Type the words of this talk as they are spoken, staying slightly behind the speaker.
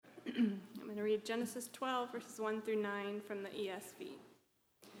I'm going to read Genesis 12, verses 1 through 9 from the ESV.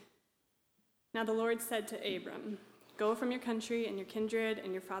 Now the Lord said to Abram, "Go from your country and your kindred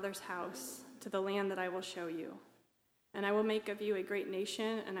and your father's house to the land that I will show you. And I will make of you a great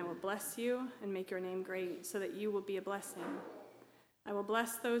nation, and I will bless you and make your name great, so that you will be a blessing. I will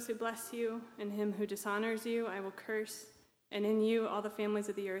bless those who bless you, and him who dishonors you I will curse, and in you all the families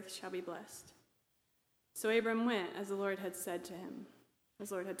of the earth shall be blessed." So Abram went as the Lord had said to him, as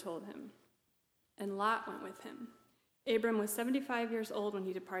the Lord had told him. And Lot went with him. Abram was 75 years old when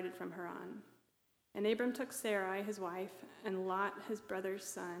he departed from Haran. And Abram took Sarai his wife, and Lot his brother's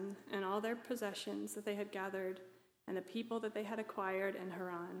son, and all their possessions that they had gathered, and the people that they had acquired in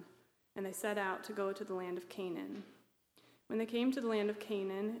Haran, and they set out to go to the land of Canaan. When they came to the land of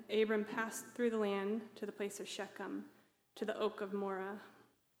Canaan, Abram passed through the land to the place of Shechem, to the oak of Moreh.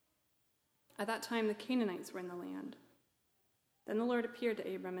 At that time the Canaanites were in the land. Then the Lord appeared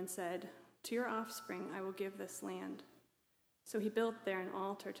to Abram and said, "To your offspring I will give this land." So he built there an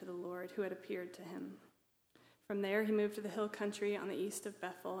altar to the Lord who had appeared to him. From there he moved to the hill country on the east of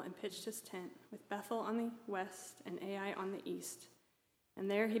Bethel and pitched his tent, with Bethel on the west and Ai on the east. And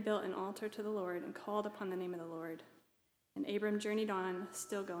there he built an altar to the Lord and called upon the name of the Lord. And Abram journeyed on,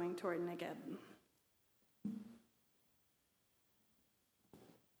 still going toward Negeb.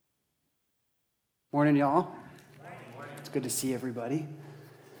 Morning, y'all. It's good to see everybody.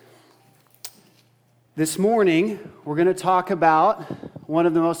 This morning, we're going to talk about one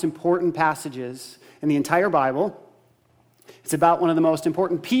of the most important passages in the entire Bible. It's about one of the most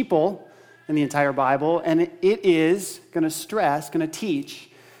important people in the entire Bible, and it is going to teach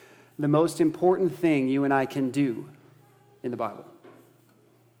the most important thing you and I can do in the Bible.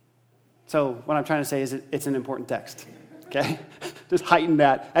 So what I'm trying to say is it's an important text, okay? Just heighten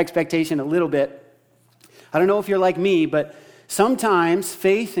that expectation a little bit. I don't know if you're like me, but sometimes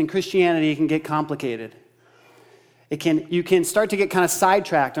faith and Christianity can get complicated. You can start to get kind of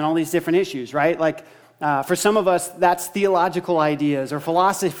sidetracked on all these different issues, right? Like for some of us, that's theological ideas or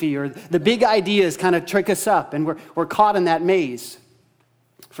philosophy, or the big ideas kind of trick us up, and we're caught in that maze.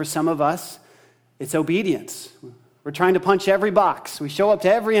 For some of us, it's obedience. We're trying to punch every box. We show up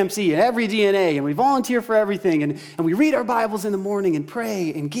to every MC and every DNA, and we volunteer for everything, and we read our Bibles in the morning and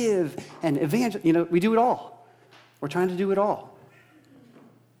pray and give and evangelize. We do it all. We're trying to do it all.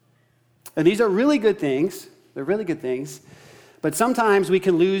 And these are really good things. They're really good things. But sometimes we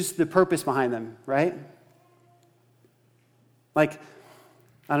can lose the purpose behind them, right? Like,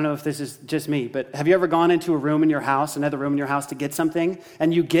 I don't know if this is just me, but have you ever gone into a room in your house, another room in your house to get something,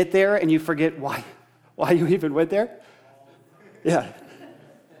 and you get there and you forget why you even went there? Yeah.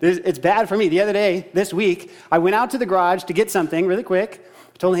 It's bad for me. The other day, this week, I went out to the garage to get something really quick.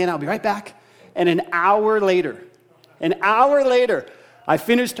 I told Hannah I'll be right back. And an hour later, I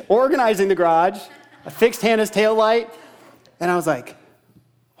finished organizing the garage. I fixed Hannah's taillight. And I was like,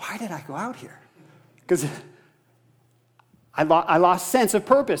 why did I go out here? Because I lost sense of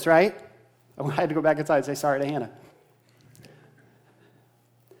purpose, right? I had to go back inside and say sorry to Hannah.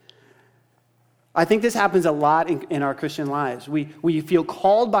 I think this happens a lot in our Christian lives. We feel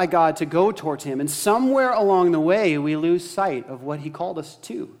called by God to go towards Him, and somewhere along the way, we lose sight of what He called us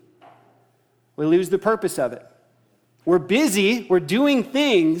to. We lose the purpose of it. We're busy, we're doing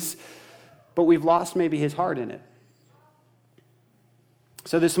things, but we've lost maybe His heart in it.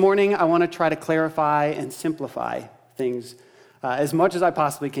 So this morning, I want to try to clarify and simplify things as much as I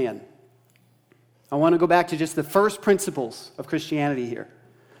possibly can. I want to go back to just the first principles of Christianity here.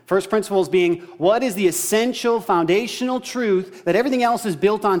 First principles being, what is the essential foundational truth that everything else is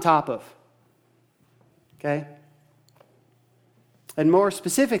built on top of? Okay? And more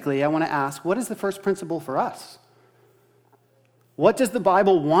specifically, I want to ask, what is the first principle for us? What does the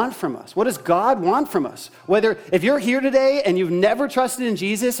Bible want from us? What does God want from us? If you're here today and you've never trusted in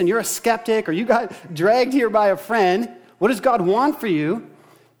Jesus and you're a skeptic, or you got dragged here by a friend, what does God want for you?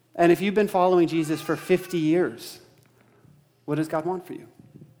 And if you've been following Jesus for 50 years, what does God want for you?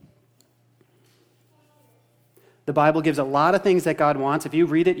 The Bible gives a lot of things that God wants. If you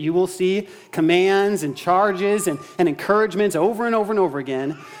read it, you will see commands and charges and encouragements over and over and over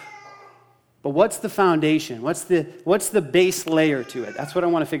again. But what's the foundation? What's the base layer to it? That's what I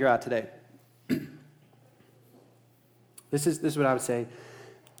want to figure out today. This is what I would say.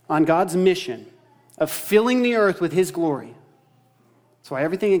 On God's mission of filling the earth with His glory, that's why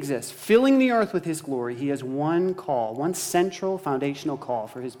everything exists, filling the earth with His glory, He has one call, one central foundational call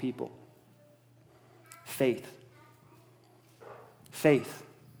for His people. Faith. Faith.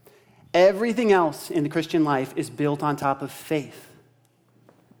 Everything else in the Christian life is built on top of faith.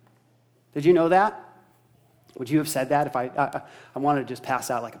 Did you know that? Would you have said that if I wanted to just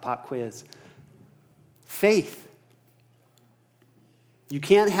pass out like a pop quiz? Faith. You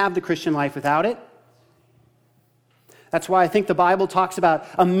can't have the Christian life without it. That's why I think the Bible talks about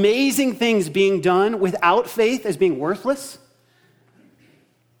amazing things being done without faith as being worthless.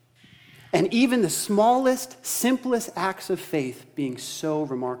 And even the smallest, simplest acts of faith being so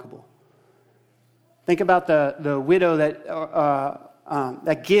remarkable. Think about the widow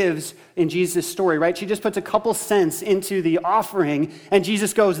that gives in Jesus' story, right? She just puts a couple cents into the offering, and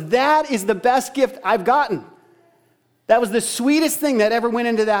Jesus goes, "That is the best gift I've gotten." That was the sweetest thing that ever went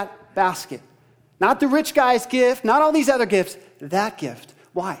into that basket. Not the rich guy's gift, not all these other gifts, that gift.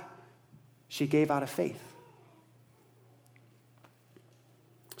 Why? She gave out of faith.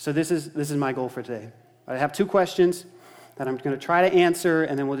 So this is my goal for today. I have two questions that I'm going to try to answer,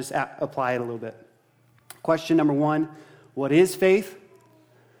 and then we'll just apply it a little bit. Question number one, what is faith?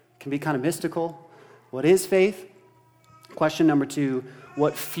 It can be kind of mystical. What is faith? Question number two,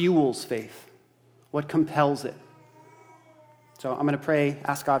 what fuels faith? What compels it? So I'm going to pray,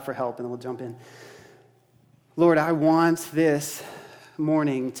 ask God for help, and then we'll jump in. Lord, I want this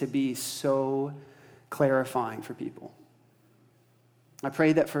morning to be so clarifying for people. I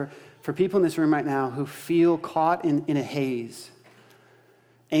pray that for people in this room right now who feel caught in a haze,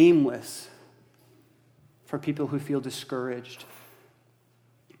 aimless, for people who feel discouraged,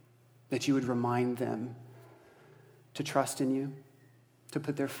 that you would remind them to trust in you, to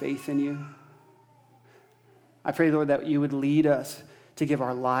put their faith in you. I pray, Lord, that you would lead us to give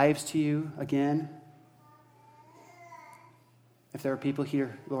our lives to you again. If there are people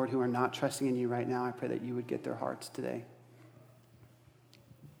here, Lord, who are not trusting in you right now, I pray that you would get their hearts today.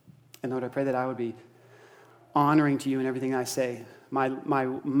 And Lord, I pray that I would be honoring to you in everything I say. My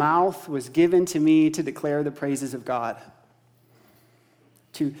mouth was given to me to declare the praises of God,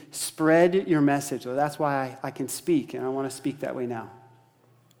 to spread your message. So that's why I can speak, and I want to speak that way now.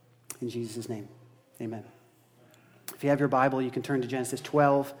 In Jesus' name, amen. If you have your Bible, you can turn to Genesis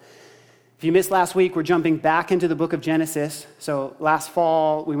 12. If you missed last week, we're jumping back into the book of Genesis. So last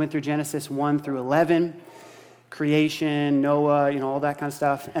fall, we went through Genesis 1 through 11. Creation, Noah, all that kind of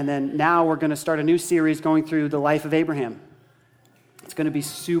stuff. And then now we're going to start a new series going through the life of Abraham. It's going to be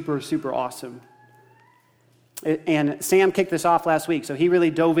super, super awesome. And Sam kicked this off last week, so he really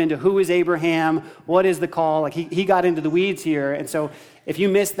dove into who is Abraham, what is the call. Like he got into the weeds here. And so if you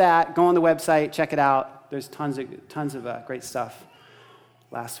missed that, go on the website, check it out. There's tons of great stuff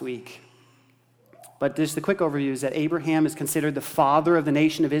last week. But just the quick overview is that Abraham is considered the father of the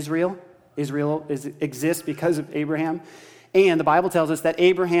nation of Israel. Israel exists because of Abraham. And the Bible tells us that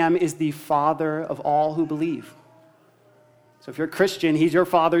Abraham is the father of all who believe. So if you're a Christian, he's your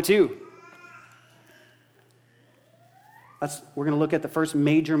father too. We're going to look at the first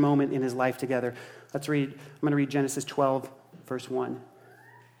major moment in his life together. I'm going to read Genesis 12, verse 1.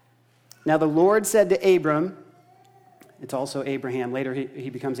 Now the Lord said to Abram, it's also Abraham. Later he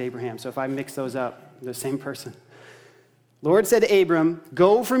becomes Abraham. So if I mix those up, they're the same person. Lord said to Abram,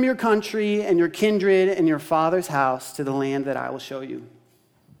 go from your country and your kindred and your father's house to the land that I will show you.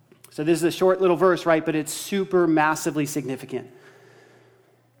 So this is a short little verse, right? But it's super massively significant.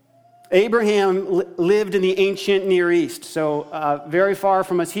 Abraham lived in the ancient Near East, so very far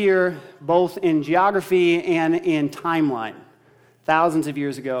from us here, both in geography and in timeline, thousands of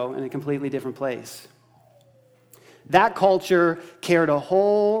years ago in a completely different place. That culture cared a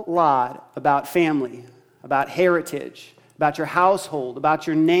whole lot about family, about heritage, about your household, about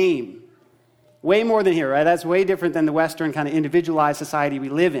your name. Way more than here, right? That's way different than the Western kind of individualized society we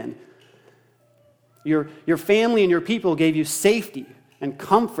live in. Your family and your people gave you safety and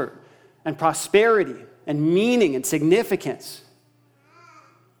comfort and prosperity and meaning and significance.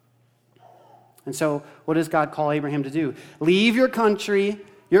 And so what does God call Abraham to do? Leave your country,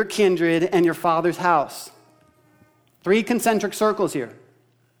 your kindred, and your father's house. 3 concentric circles here.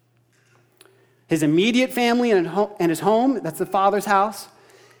 His immediate family and his home, that's the father's house.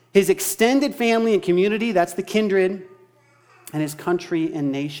 His extended family and community, that's the kindred. And his country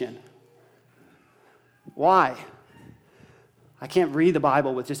and nation. Why? I can't read the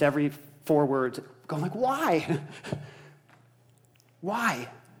Bible with just every 4 words going like, why? Why?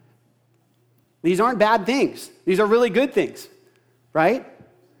 These aren't bad things. These are really good things, right?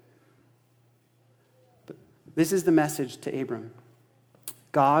 But this is the message to Abram.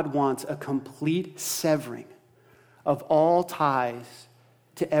 God wants a complete severing of all ties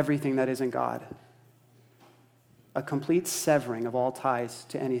to everything that isn't God. A complete severing of all ties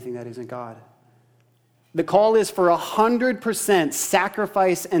to anything that isn't God. The call is for 100%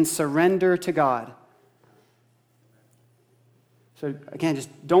 sacrifice and surrender to God. So again, just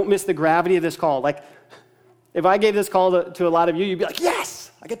don't miss the gravity of this call. Like, If I gave this call to a lot of you, you'd be like,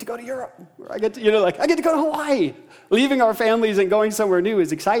 yes, I get to go to Europe. Or I get to go to Hawaii. Leaving our families and going somewhere new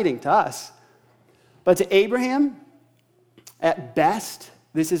is exciting to us. But to Abraham, at best,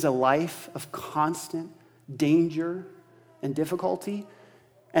 this is a life of constant danger and difficulty.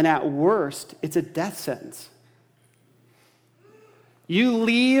 And at worst, it's a death sentence. You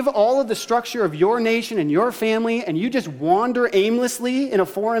leave all of the structure of your nation and your family, and you just wander aimlessly in a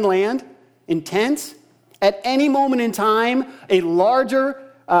foreign land, in tents. At any moment in time, a larger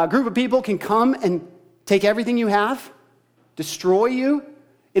group of people can come and take everything you have, destroy you.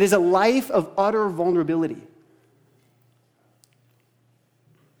 It is a life of utter vulnerability.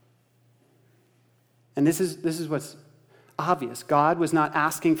 And this is what's obvious. God was not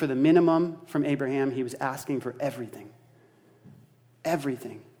asking for the minimum from Abraham. He was asking for everything.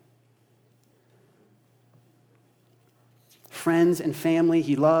 Everything. Friends and family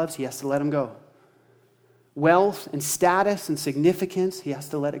he loves, he has to let them go. Wealth and status and significance, he has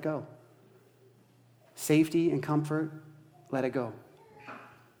to let it go. Safety and comfort, let it go.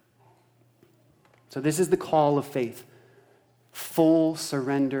 So this is the call of faith. Full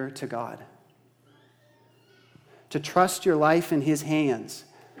surrender to God. To trust your life in his hands.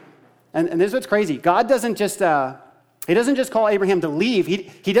 And this is what's crazy. God doesn't just, he doesn't just call Abraham to leave.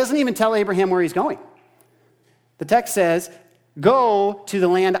 He doesn't even tell Abraham where he's going. The text says, go to the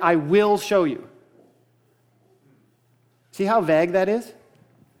land I will show you. See how vague that is?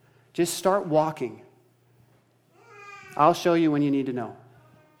 Just start walking. I'll show you when you need to know.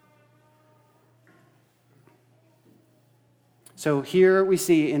 So here we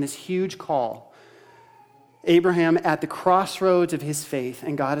see in this huge call, Abraham at the crossroads of his faith,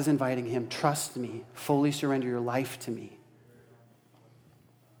 and God is inviting him, trust me, fully surrender your life to me.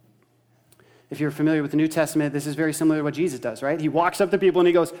 If you're familiar with the New Testament, this is very similar to what Jesus does, right? He walks up to people and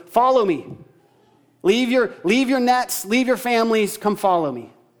he goes, follow me. Leave your nets, leave your families, come follow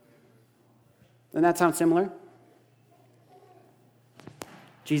me. Doesn't that sound similar?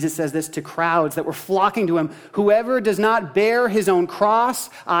 Jesus says this to crowds that were flocking to him. Whoever does not bear his own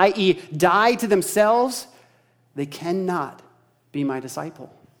cross, i.e., die to themselves, they cannot be my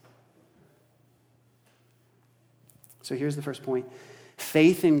disciple. So here's the first point.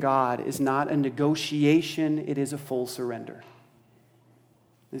 Faith in God is not a negotiation, it is a full surrender.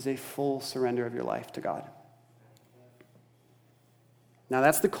 It is a full surrender of your life to God. Now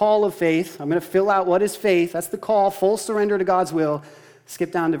that's the call of faith. I'm going to fill out what is faith. That's the call, full surrender to God's will.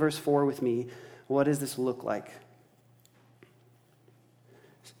 Skip down to verse 4 with me. What does this look like?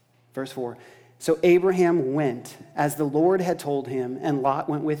 Verse 4. So Abraham went as the Lord had told him, and Lot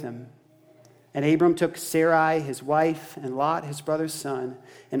went with him. And Abram took Sarai, his wife, and Lot, his brother's son,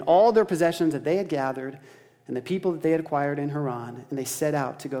 and all their possessions that they had gathered, and the people that they had acquired in Haran, and they set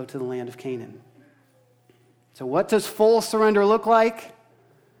out to go to the land of Canaan. So what does full surrender look like?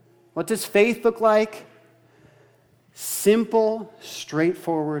 What does faith look like? Simple,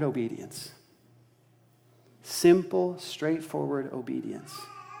 straightforward obedience. Simple, straightforward obedience.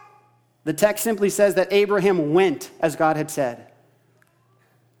 The text simply says that Abraham went as God had said.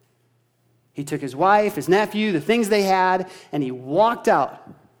 He took his wife, his nephew, the things they had, and he walked out.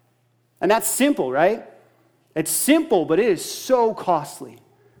 And that's simple, right? It's simple, but it is so costly,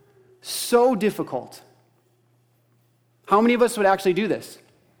 so difficult. How many of us would actually do this?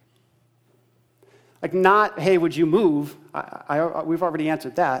 Like not, hey, would you move? We've already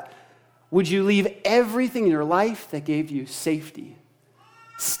answered that. Would you leave everything in your life that gave you safety,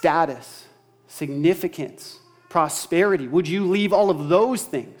 status, significance, prosperity? Would you leave all of those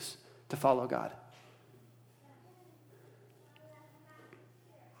things to follow God?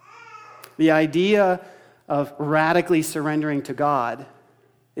 The idea of radically surrendering to God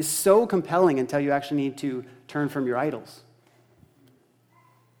is so compelling until you actually need to turn from your idols.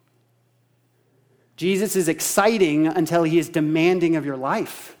 Jesus is exciting until he is demanding of your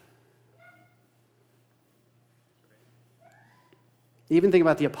life. Even think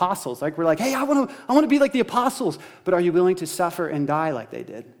about the apostles. Like we're like, hey, I want to be like the apostles. But are you willing to suffer and die like they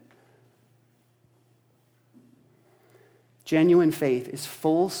did? Genuine faith is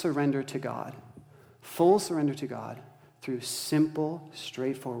full surrender to God. Full surrender to God through simple,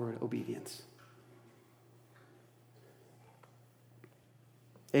 straightforward obedience.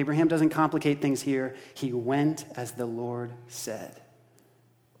 Abraham doesn't complicate things here. He went as the Lord said.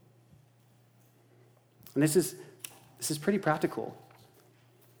 And this is pretty practical.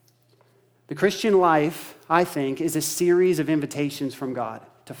 The Christian life, I think, is a series of invitations from God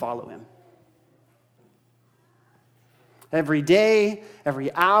to follow him. Every day,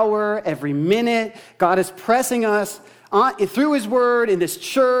 every hour, every minute, God is pressing us on, through his word, in this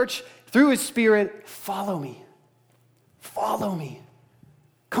church, through his Spirit, follow me. Follow me.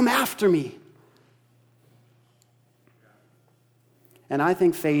 Come after me. And I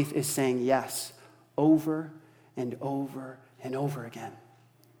think faith is saying yes over and over and over again.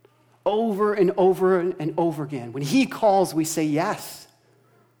 Over and over and over again. When he calls, we say yes.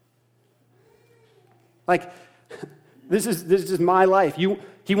 Like, this is my life.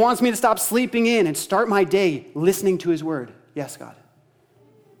 He wants me to stop sleeping in and start my day listening to his word. Yes, God.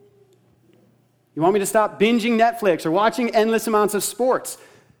 You want me to stop binging Netflix or watching endless amounts of sports?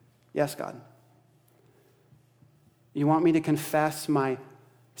 Yes, God. You want me to confess my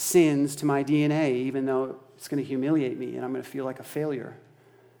sins to my DNA, even though it's going to humiliate me and I'm going to feel like a failure?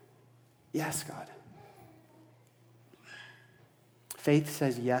 Yes, God. Faith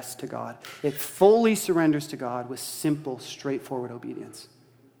says yes to God. It fully surrenders to God with simple, straightforward obedience.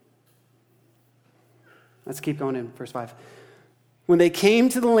 Let's keep going in verse 5. When they came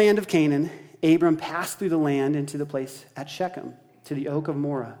to the land of Canaan, Abram passed through the land into the place at Shechem, to the oak of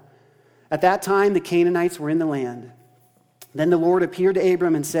Moreh. At that time, the Canaanites were in the land. Then the Lord appeared to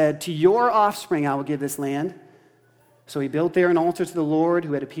Abram and said, "To your offspring I will give this land." So he built there an altar to the Lord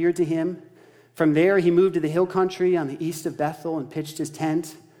who had appeared to him. From there he moved to the hill country on the east of Bethel and pitched his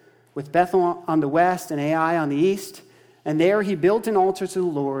tent, with Bethel on the west and Ai on the east. And there he built an altar to the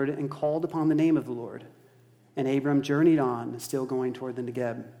Lord and called upon the name of the Lord. And Abram journeyed on, still going toward the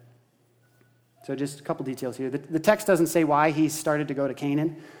Negeb. So just a couple details here. The text doesn't say why he started to go to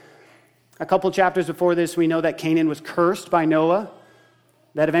Canaan. A couple chapters before this, we know that Canaan was cursed by Noah,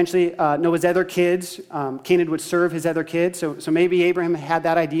 that eventually Noah's other kids, Canaan would serve his other kids. So maybe Abraham had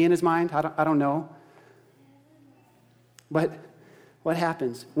that idea in his mind. I don't know. But what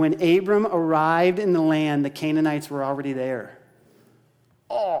happens? When Abram arrived in the land, the Canaanites were already there.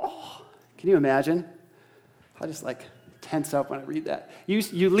 Oh, can you imagine? I just tense up when I read that.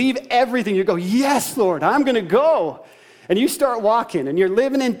 You leave everything. You go, yes, Lord, I'm going to go. And you start walking, and you're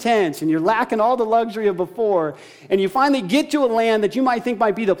living in tents, and you're lacking all the luxury of before, and you finally get to a land that you might think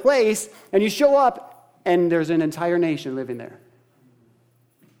might be the place, and you show up, and there's an entire nation living there.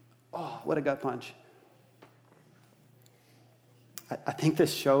 Oh, what a gut punch. I think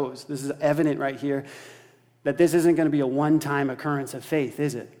this is evident right here, that this isn't going to be a one-time occurrence of faith,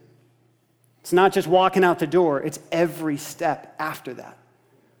 is it? It's not just walking out the door, it's every step after that.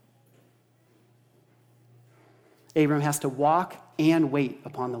 Abram has to walk and wait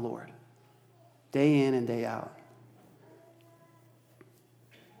upon the Lord, day in and day out.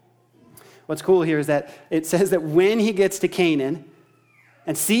 What's cool here is that it says that when he gets to Canaan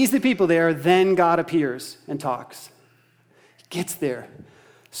and sees the people there, then God appears and talks. He gets there,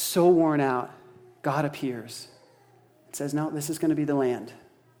 so worn out, God appears. It says, no, this is going to be the land.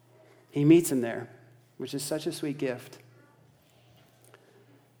 He meets him there, which is such a sweet gift.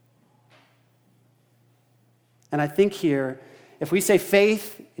 And I think here, if we say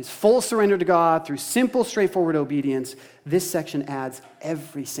faith is full surrender to God through simple, straightforward obedience, this section adds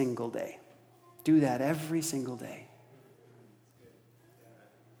every single day. Do that every single day.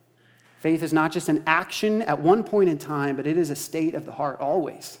 Faith is not just an action at one point in time, but it is a state of the heart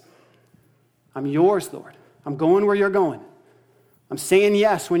always. I'm yours, Lord. I'm going where you're going. I'm saying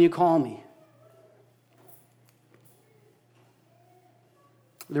yes when you call me.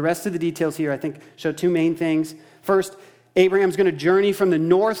 The rest of the details here, I think, show two main things. First, Abraham's going to journey from the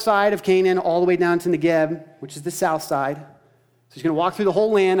north side of Canaan all the way down to Negeb, which is the south side. So he's going to walk through the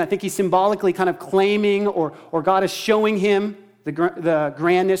whole land. I think he's symbolically kind of claiming, or God is showing him the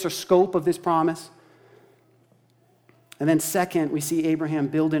grandness or scope of this promise. And then second, we see Abraham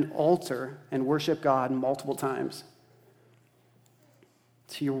build an altar and worship God multiple times.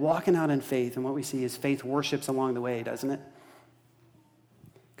 So you're walking out in faith, and what we see is faith worships along the way, doesn't it?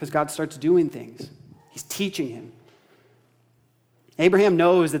 Because God starts doing things. He's teaching him. Abraham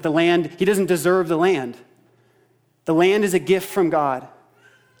knows that the land, he doesn't deserve the land. The land is a gift from God.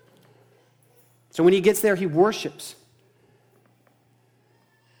 So when he gets there, he worships.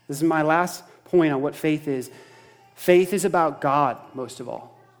 This is my last point on what faith is. Faith is about God, most of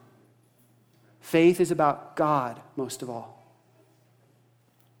all. Faith is about God, most of all.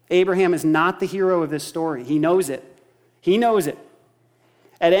 Abraham is not the hero of this story. He knows it. He knows it.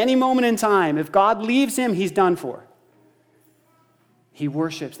 At any moment in time, if God leaves him, he's done for. He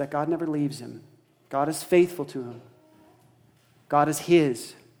worships that God never leaves him. God is faithful to him. God is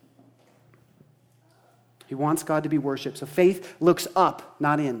his. He wants God to be worshipped. So faith looks up,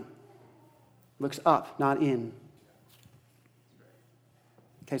 not in. Looks up, not in.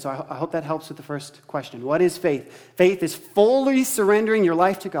 Okay, so I hope that helps with the first question. What is faith? Faith is fully surrendering your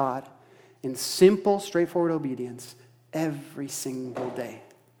life to God in simple, straightforward obedience every single day.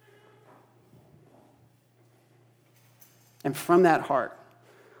 And from that heart,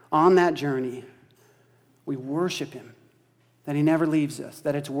 on that journey, we worship him, that he never leaves us,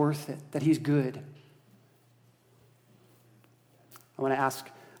 that it's worth it, that he's good. I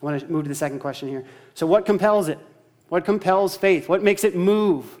want to move to the second question here. So what compels it? What compels faith? What makes it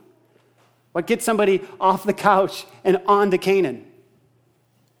move? What gets somebody off the couch and onto Canaan?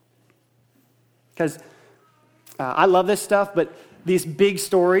 Because I love this stuff, but these big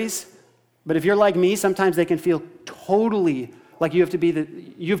stories, but if you're like me, sometimes they can feel totally like you have to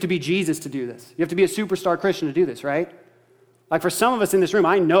be Jesus to do this. You have to be a superstar Christian to do this, right? Like for some of us in this room,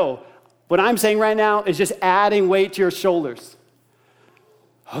 I know what I'm saying right now is just adding weight to your shoulders.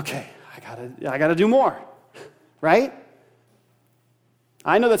 Okay, I gotta do more, right?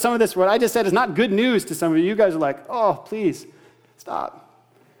 I know that some of this, what I just said, is not good news to some of you. You guys are like, oh, please, stop.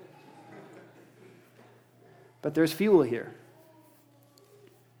 But there's fuel here.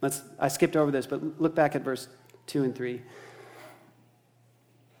 I skipped over this, but look back at verse 2 and 3.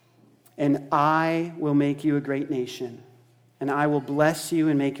 And I will make you a great nation, and I will bless you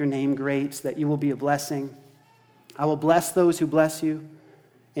and make your name great, so that you will be a blessing. I will bless those who bless you,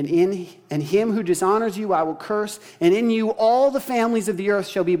 and him who dishonors you I will curse, and in you all the families of the earth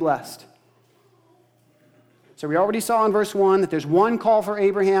shall be blessed. So we already saw in verse 1 that there's one call for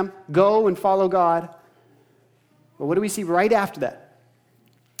Abraham, go and follow God. But what do we see right after that?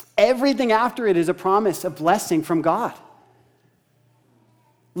 Everything after it is a promise of blessing from God.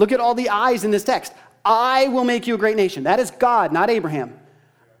 Look at all the I's in this text. I will make you a great nation. That is God, not Abraham.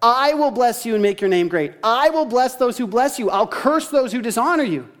 I will bless you and make your name great. I will bless those who bless you. I'll curse those who dishonor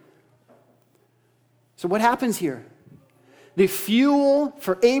you. So what happens here? The fuel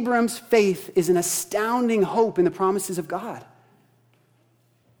for Abram's faith is an astounding hope in the promises of God.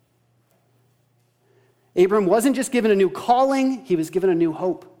 Abram wasn't just given a new calling, he was given a new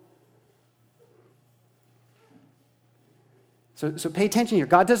hope. So pay attention here.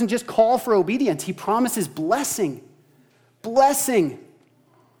 God doesn't just call for obedience, he promises blessing. Blessing.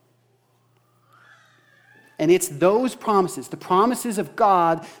 And it's those promises, the promises of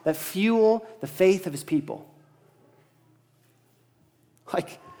God, that fuel the faith of his people.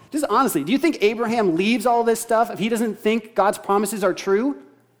 Like, just honestly, do you think Abraham leaves all this stuff if he doesn't think God's promises are true?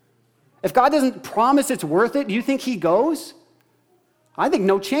 If God doesn't promise it's worth it, do you think he goes? I think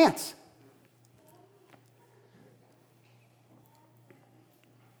no chance.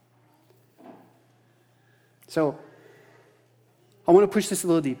 So, I want to push this a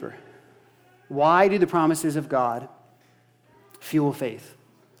little deeper. Why do the promises of God fuel faith?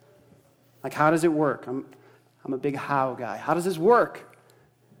 Like, how does it work? I'm a big how guy. How does this work?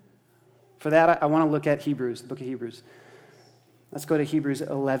 For that, I want to look at Hebrews, the book of Hebrews. Let's go to Hebrews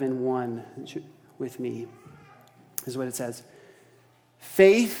 11:1 with me. This is what it says.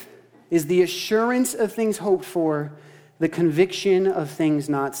 Faith is the assurance of things hoped for, the conviction of things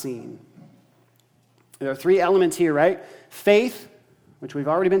not seen. There are three elements here, right? Faith, which we've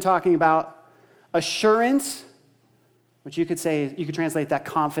already been talking about. Assurance, which you could translate that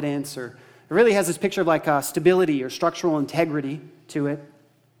confidence, or it really has this picture of like stability or structural integrity to it.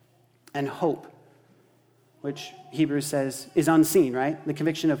 And hope, which Hebrews says is unseen, right? The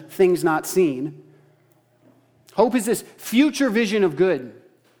conviction of things not seen. Hope is this future vision of good.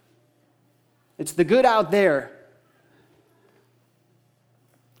 It's the good out there.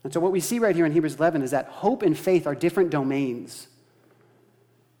 And so what we see right here in Hebrews 11 is that hope and faith are different domains.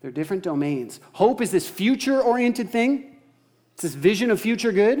 They're different domains. Hope is this future-oriented thing. It's this vision of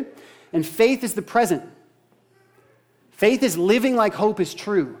future good. And faith is the present. Faith is living like hope is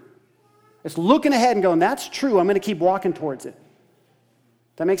true. It's looking ahead and going, that's true, I'm going to keep walking towards it.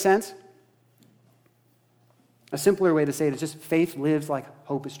 Does that make sense? A simpler way to say it is just faith lives like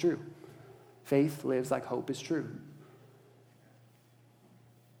hope is true. Faith lives like hope is true.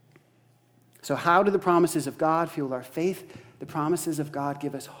 So how do the promises of God fuel our faith? The promises of God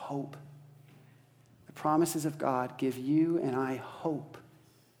give us hope. The promises of God give you and I hope.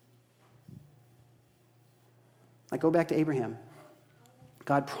 Like, go back to Abraham.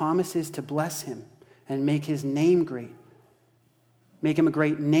 God promises to bless him and make his name great, make him a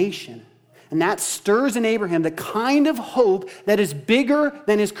great nation. And that stirs in Abraham the kind of hope that is bigger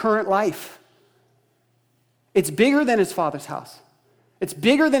than his current life. It's bigger than his father's house. It's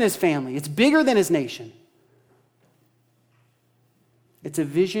bigger than his family. It's bigger than his nation. It's a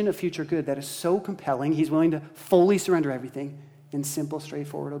vision of future good that is so compelling, he's willing to fully surrender everything in simple,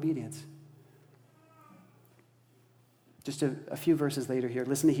 straightforward obedience. Just a few verses later here,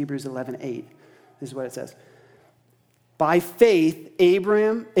 listen to Hebrews 11:8. This is what it says. By faith,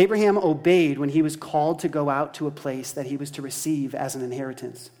 Abraham obeyed when he was called to go out to a place that he was to receive as an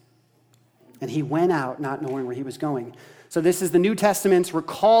inheritance. And he went out not knowing where he was going. So this is the New Testament's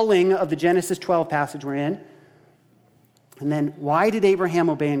recalling of the Genesis 12 passage we're in. And then why did Abraham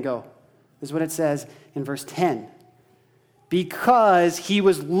obey and go? This is what it says in verse 10. Because he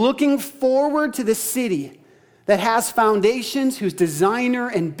was looking forward to the city that has foundations, whose designer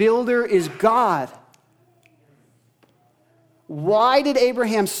and builder is God. Why did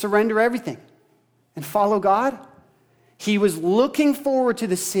Abraham surrender everything and follow God? He was looking forward to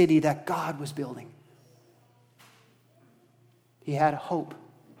the city that God was building. He had hope.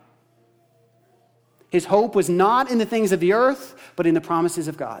 His hope was not in the things of the earth, but in the promises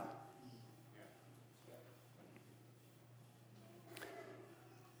of God.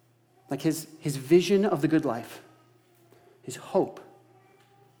 Like his vision of the good life, his hope,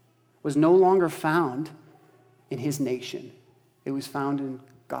 was no longer found in his nation. It was found in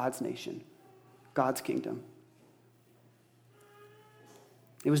God's nation, God's kingdom.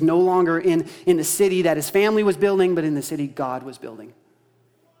 It was no longer in the city that his family was building, but in the city God was building.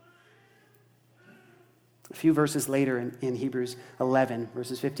 A few verses later in Hebrews 11,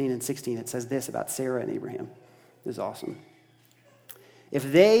 verses 15 and 16, it says this about Sarah and Abraham. This is awesome.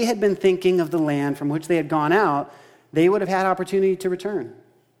 If they had been thinking of the land from which they had gone out, they would have had opportunity to return.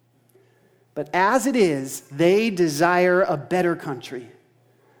 But as it is, they desire a better country,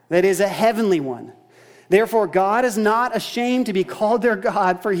 that is, a heavenly one. Therefore, God is not ashamed to be called their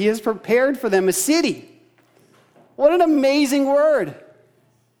God, for he has prepared for them a city. What an amazing word.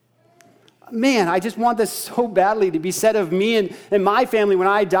 Man, I just want this so badly to be said of me and my family when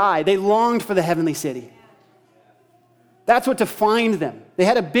I die. They longed for the heavenly city. That's what defined them. They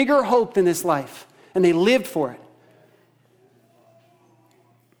had a bigger hope than this life, and they lived for it.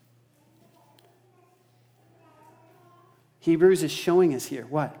 Hebrews is showing us here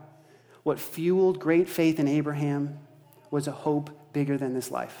what? What fueled great faith in Abraham was a hope bigger than this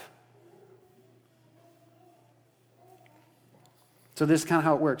life. So this is kind of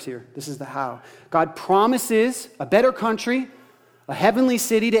how it works here. This is the how. God promises a better country, a heavenly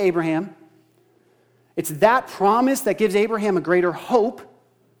city to Abraham. It's that promise that gives Abraham a greater hope,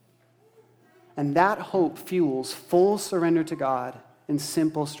 and that hope fuels full surrender to God and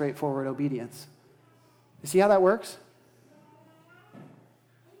simple, straightforward obedience. You see how that works?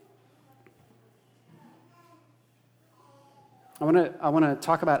 I want to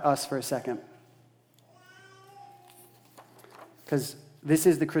talk about us for a second, because this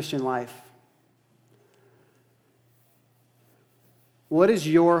is the Christian life. What is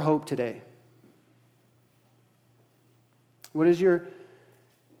your hope today? What is your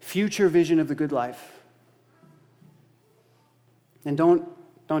future vision of the good life? And don't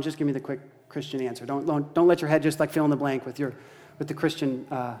just give me the quick Christian answer. Don't let your head just like fill in the blank with the Christian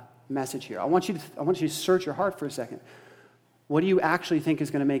message here. I want you to search your heart for a second. What do you actually think is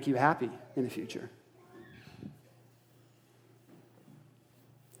going to make you happy in the future?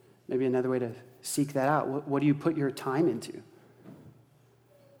 Maybe another way to seek that out. What do you put your time into?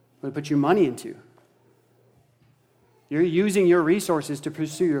 What do you put your money into? You're using your resources to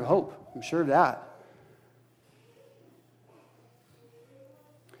pursue your hope. I'm sure of that.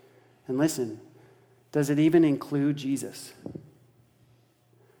 And listen, does it even include Jesus?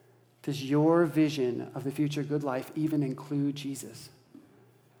 Does your vision of the future good life even include Jesus?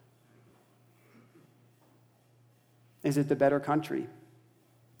 Is it the better country,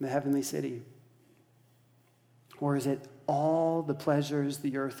 the heavenly city? Or is it all the pleasures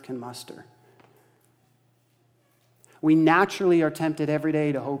the earth can muster? We naturally are tempted every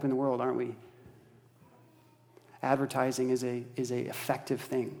day to hope in the world, aren't we? Advertising is a effective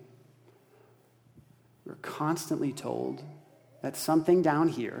thing. We're constantly told that something down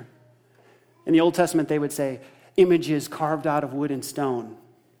here, in the Old Testament they would say, images carved out of wood and stone.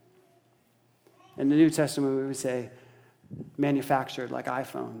 In the New Testament we would say, manufactured like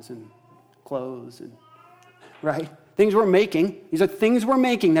iPhones and clothes, and right? Things we're making. These are things we're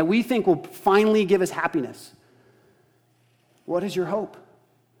making that we think will finally give us happiness. What is your hope?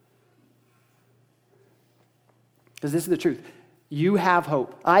 Because this is the truth. You have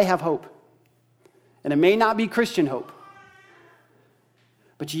hope. I have hope. And it may not be Christian hope.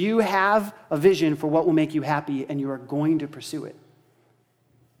 But you have a vision for what will make you happy, and you are going to pursue it.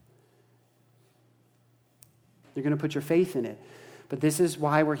 You're going to put your faith in it. But this is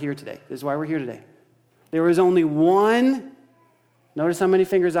why we're here today. This is why we're here today. There is only one, notice how many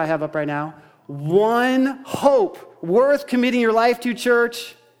fingers I have up right now, one hope worth committing your life to,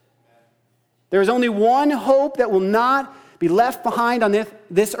 church. There is only one hope that will not be left behind on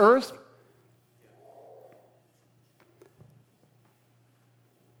this earth.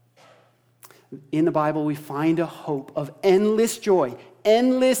 In the Bible, we find a hope of endless joy,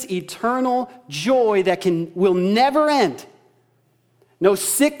 endless, eternal joy that will never end. No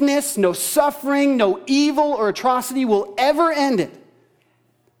sickness, no suffering, no evil or atrocity will ever end it.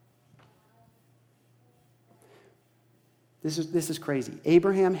 This is crazy.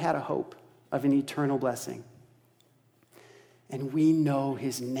 Abraham had a hope of an eternal blessing. And we know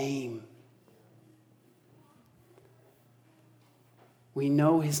his name. We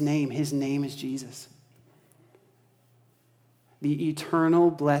know his name. His name is Jesus. The eternal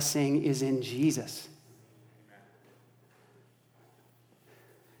blessing is in Jesus.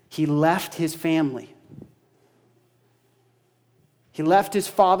 He left his family. He left his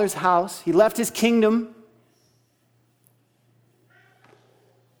father's house. He left his kingdom.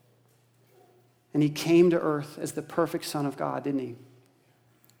 And he came to earth as the perfect Son of God, didn't he?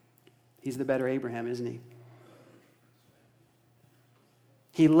 He's the better Abraham, isn't he?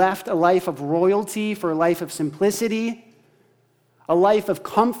 He left a life of royalty for a life of simplicity, a life of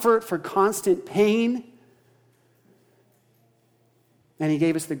comfort for constant pain. And he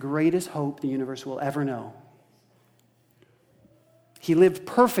gave us the greatest hope the universe will ever know. He lived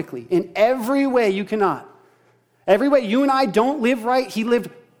perfectly in every way you cannot. Every way you and I don't live right, he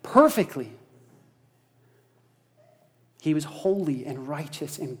lived perfectly. He was holy and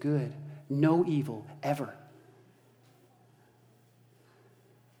righteous and good. No evil ever.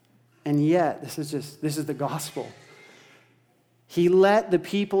 And yet, this is the gospel. He let the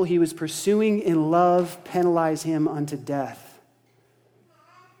people he was pursuing in love penalize him unto death.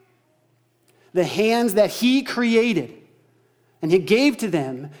 The hands that he created and he gave to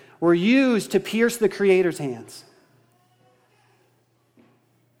them were used to pierce the Creator's hands.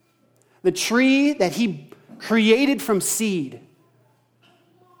 The tree that he created from seed,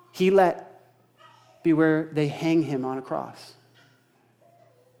 he let be where they hang him on a cross.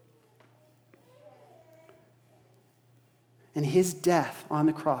 And his death on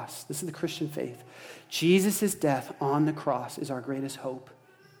the cross, this is the Christian faith, Jesus' death on the cross is our greatest hope.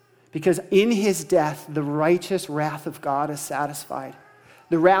 Because in his death, the righteous wrath of God is satisfied.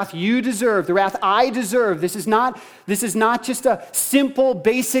 The wrath you deserve, the wrath I deserve. This is not just a simple,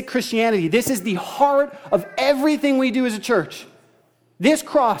 basic Christianity. This is the heart of everything we do as a church. This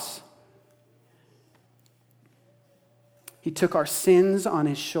cross. He took our sins on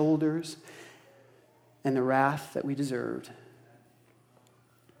his shoulders and the wrath that we deserved.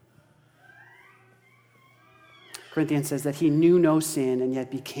 Corinthians says that he knew no sin and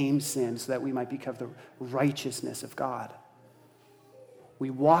yet became sin so that we might become the righteousness of God. We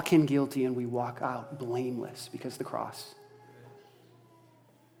walk in guilty and we walk out blameless because of the cross.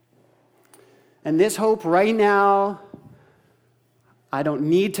 And this hope right now, I don't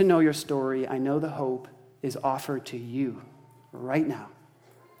need to know your story. I know the hope is offered to you right now.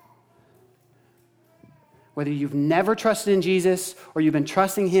 Whether you've never trusted in Jesus or you've been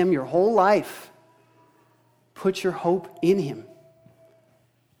trusting him your whole life, put your hope in him.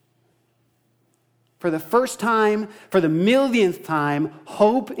 For the first time, for the millionth time,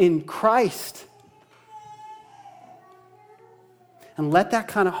 hope in Christ. And let that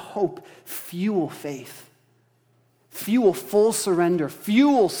kind of hope fuel faith, fuel full surrender,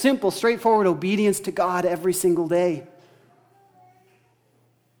 fuel simple, straightforward obedience to God every single day.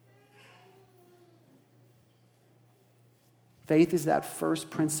 Faith is that first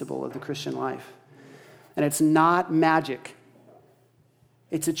principle of the Christian life. And it's not magic.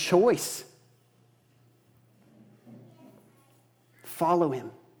 It's a choice. Follow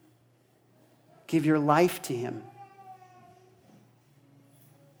him. Give your life to him.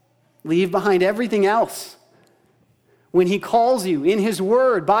 Leave behind everything else. When he calls you in his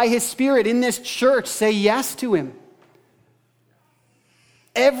word, by his Spirit, in this church, say yes to him.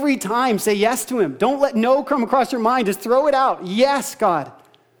 Every time, say yes to him. Don't let no come across your mind. Just throw it out. Yes, God.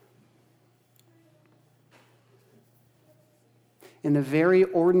 In the very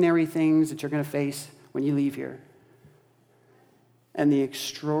ordinary things that you're going to face when you leave here, and the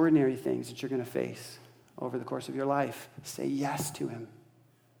extraordinary things that you're going to face over the course of your life, say yes to him.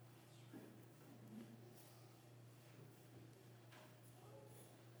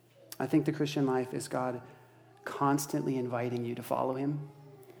 I think the Christian life is God constantly inviting you to follow him.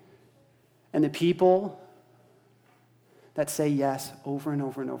 And the people that say yes over and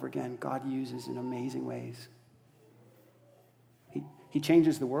over and over again, God uses in amazing ways. He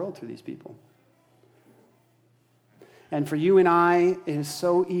changes the world through these people. And for you and I, it is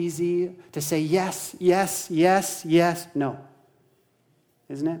so easy to say yes, yes, yes, yes, no.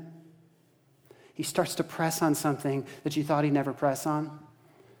 Isn't it? He starts to press on something that you thought he'd never press on.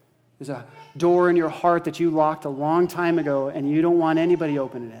 There's a door in your heart that you locked a long time ago and you don't want anybody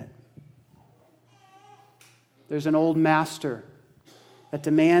opening it. There's an old master that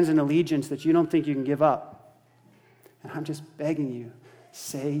demands an allegiance that you don't think you can give up. And I'm just begging you,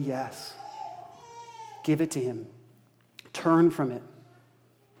 say yes. Give it to him. Turn from it.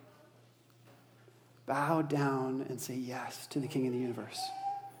 Bow down and say yes to the King of the universe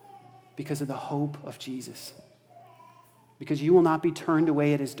because of the hope of Jesus. Because you will not be turned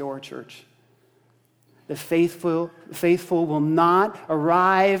away at his door, church. The faithful will not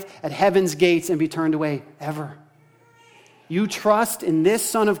arrive at heaven's gates and be turned away, ever. You trust in this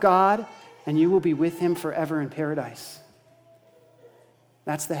Son of God, and you will be with him forever in paradise.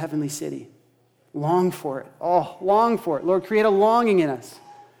 That's the heavenly city. Long for it. Oh, long for it. Lord, create a longing in us.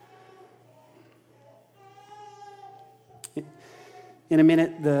 In a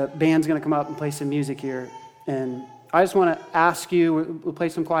minute, the band's going to come up and play some music here. And I just want to ask you, we'll play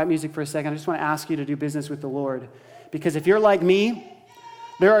some quiet music for a second. I just want to ask you to do business with the Lord. Because if you're like me,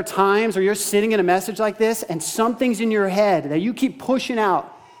 there are times where you're sitting in a message like this and something's in your head that you keep pushing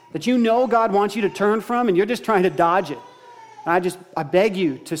out, that you know God wants you to turn from, and you're just trying to dodge it. And I beg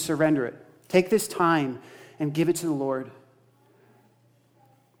you to surrender it. Take this time and give it to the Lord.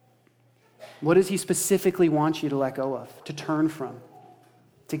 What does he specifically want you to let go of, to turn from,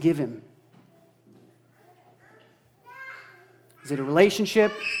 to give him? Is it a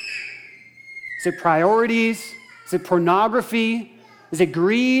relationship? Is it priorities? Is it pornography? Is it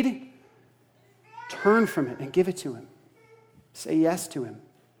greed? Turn from it and give it to him. Say yes to him.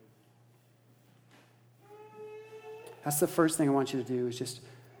 That's the first thing I want you to do, is just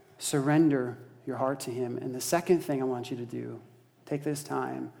surrender your heart to him. And the second thing I want you to do, take this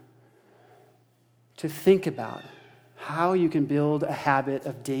time to think about how you can build a habit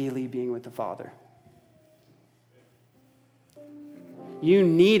of daily being with the Father. You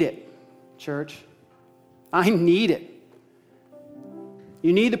need it, church. I need it.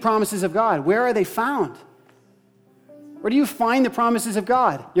 You need the promises of God. Where are they found? Where do you find the promises of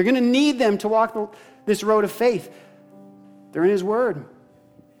God? You're going to need them to walk this road of faith. They're in his word.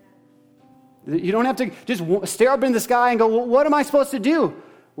 You don't have to just stare up in the sky and go, well, what am I supposed to do?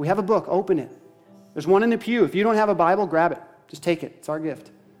 We have a book. Open it. There's one in the pew. If you don't have a Bible, grab it. Just take it. It's our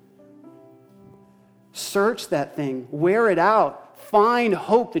gift. Search that thing. Wear it out. Find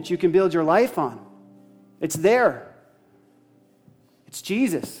hope that you can build your life on. It's there. It's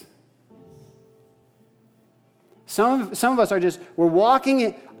Jesus. Some of us are we're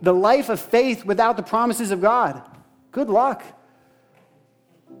walking the life of faith without the promises of God. Good luck.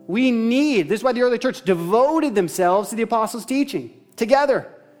 This is why the early church devoted themselves to the apostles' teaching together.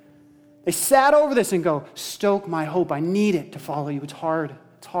 They sat over this and go, stoke my hope. I need it to follow you. It's hard.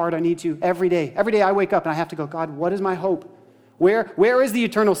 It's hard. I need to every day. Every day I wake up and I have to go, God, what is my hope? Where is the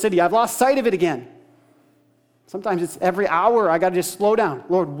eternal city? I've lost sight of it again. Sometimes it's every hour I got to just slow down.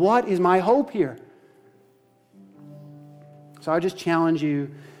 Lord, what is my hope here? So I just challenge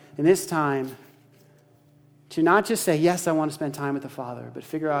you in this time to not just say, yes, I want to spend time with the Father, but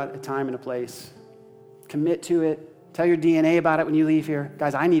figure out a time and a place. Commit to it. Tell your DNA about it when you leave here.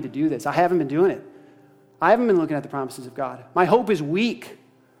 Guys, I need to do this. I haven't been doing it. I haven't been looking at the promises of God. My hope is weak.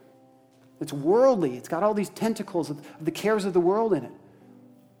 It's worldly. It's got all these tentacles of the cares of the world in it.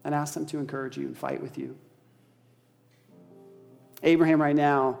 And ask them to encourage you and fight with you. Abraham right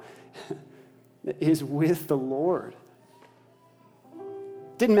now is with the Lord.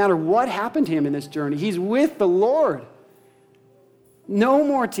 Didn't matter what happened to him in this journey. He's with the Lord. No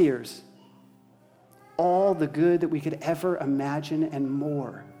more tears. All the good that we could ever imagine and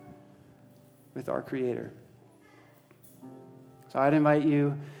more with our Creator. So I'd invite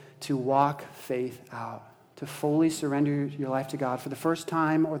you to walk faith out, to fully surrender your life to God for the first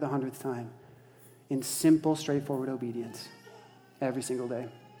time or the 100th time in simple, straightforward obedience every single day.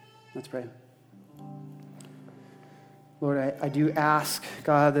 Let's pray. Lord, I do ask,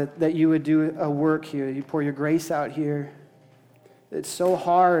 God, that you would do a work here. You pour your grace out here. It's so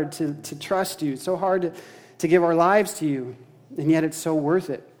hard to trust you. It's so hard to give our lives to you, and yet it's so worth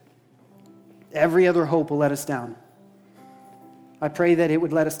it. Every other hope will let us down. I pray that it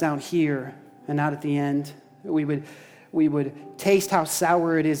would let us down here and not at the end. That we would taste how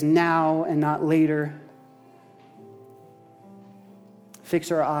sour it is now and not later.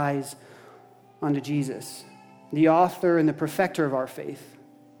 Fix our eyes onto Jesus, the author and the perfecter of our faith,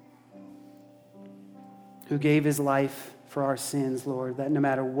 who gave his life for our sins, Lord, that no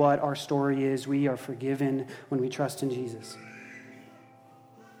matter what our story is, we are forgiven when we trust in Jesus.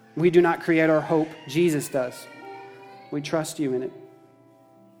 We do not create our hope, Jesus does. We trust you in it.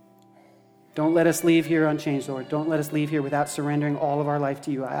 Don't let us leave here unchanged, Lord. Don't let us leave here without surrendering all of our life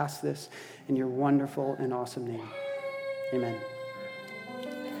to you. I ask this in your wonderful and awesome name. Amen.